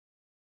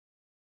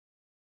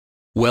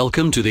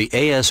Welcome to the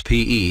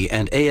ASPE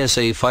and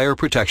ASA Fire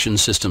Protection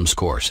Systems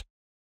course.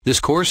 This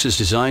course is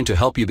designed to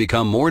help you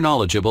become more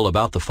knowledgeable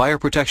about the fire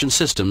protection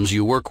systems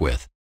you work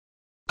with.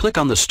 Click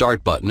on the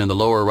Start button in the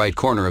lower right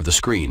corner of the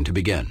screen to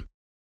begin.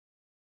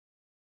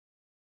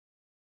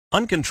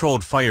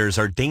 Uncontrolled fires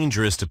are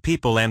dangerous to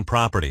people and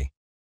property.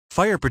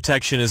 Fire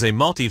protection is a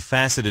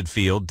multifaceted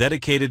field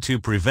dedicated to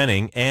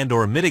preventing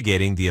and/or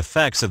mitigating the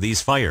effects of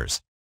these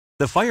fires.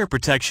 The fire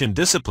protection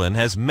discipline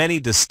has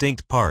many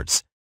distinct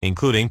parts,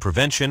 including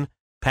prevention,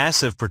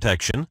 passive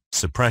protection,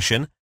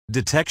 suppression,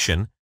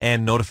 detection,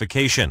 and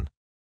notification.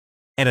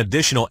 An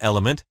additional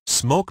element,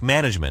 smoke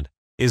management,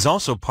 is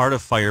also part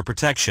of fire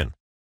protection.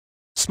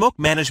 Smoke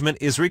management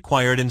is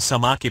required in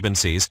some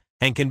occupancies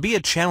and can be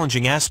a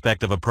challenging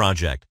aspect of a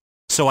project,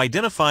 so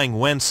identifying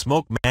when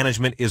smoke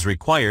management is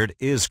required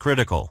is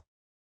critical.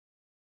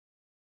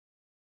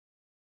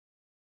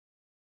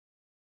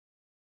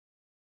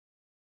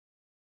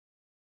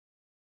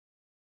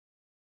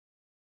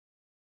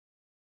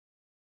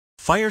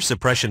 Fire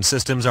suppression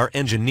systems are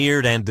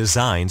engineered and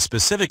designed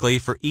specifically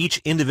for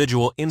each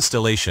individual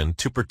installation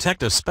to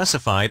protect a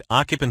specified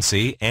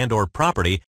occupancy and/or property